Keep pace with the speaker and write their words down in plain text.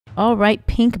All right,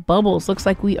 pink bubbles. Looks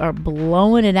like we are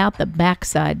blowing it out the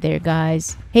backside there,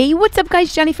 guys. Hey, what's up,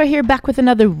 guys? Genifah here, back with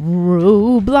another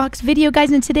Roblox video,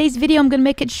 guys. In today's video, I'm going to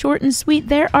make it short and sweet.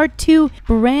 There are 2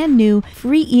 brand new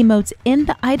free emotes in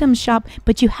the item shop,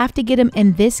 but you have to get them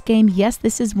in this game. Yes,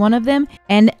 this is one of them,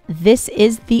 and this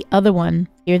is the other one.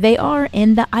 Here they are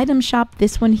in the item shop.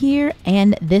 This one here,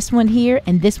 and this one here,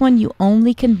 and this one you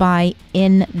only can buy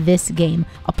in this game.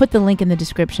 I'll put the link in the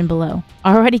description below.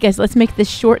 Alrighty, guys, let's make this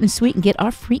short and sweet and get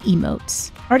our free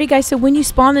emotes. Alrighty, guys, so when you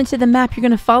spawn into the map, you're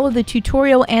going to follow the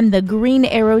tutorial and the green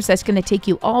arrows. That's going to take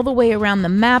you all the way around the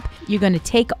map. You're going to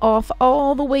take off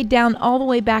all the way down, all the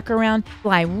way back around,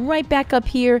 fly right back up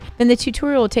here. Then the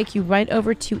tutorial will take you right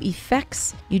over to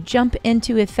effects. You jump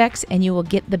into effects and you will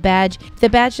get the badge. If the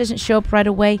badge doesn't show up right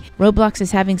away, Roblox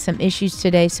is having some issues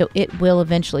today, so it will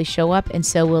eventually show up, and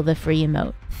so will the free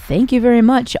emote. Thank you very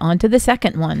much. On to the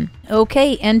second one.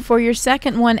 Okay, and for your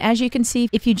second one, as you can see,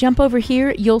 if you jump over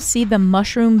here, you'll see the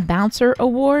Mushroom Bouncer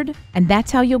Award, and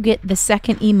that's how you'll get the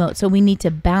second emote. So we need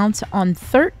to bounce on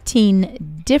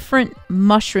 13 different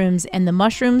mushrooms, and the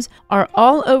mushrooms are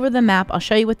all over the map. I'll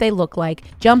show you what they look like.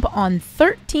 Jump on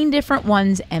 13 different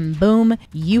ones, and boom,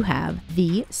 you have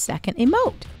the second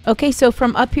emote. Okay, so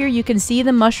from up here, you can see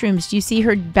the mushrooms. Do you see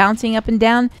her bouncing up and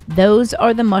down? Those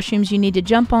are the mushrooms you need to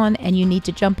jump on, and you need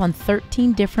to jump on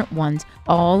 13 different ones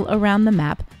all around the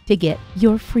map to get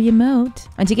your free emote.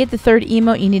 And to get the third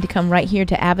emote, you need to come right here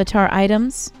to Avatar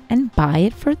Items and buy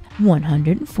it for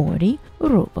 140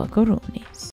 Robucoronis.